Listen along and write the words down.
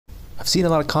I've seen a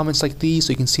lot of comments like these, so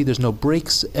you can see there's no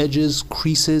breaks, edges,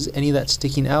 creases, any of that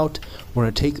sticking out. We're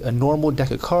going to take a normal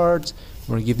deck of cards,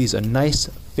 we're going to give these a nice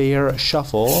fair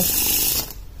shuffle,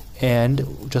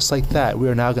 and just like that we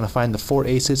are now going to find the 4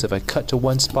 aces. If I cut to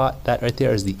one spot, that right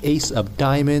there is the ace of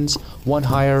diamonds, one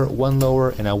higher, one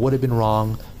lower, and I would have been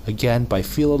wrong. Again, by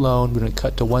feel alone, we're going to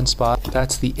cut to one spot.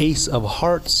 That's the ace of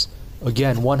hearts,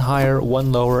 again one higher,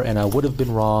 one lower, and I would have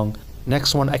been wrong.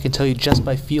 Next one, I can tell you just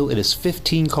by feel, it is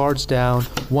 15 cards down.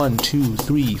 1, 2,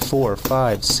 3, 4,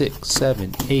 5, 6,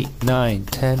 7, 8, 9,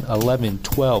 10, 11,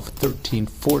 12, 13,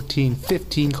 14,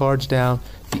 15 cards down.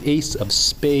 The ace of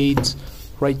spades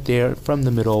right there from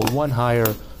the middle, one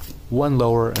higher, one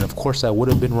lower, and of course I would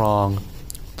have been wrong.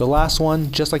 The last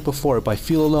one, just like before, by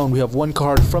feel alone, we have one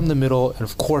card from the middle, and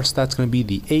of course that's going to be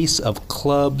the ace of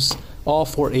clubs. All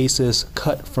 4 aces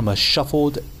cut from a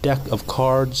shuffled deck of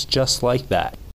cards just like that.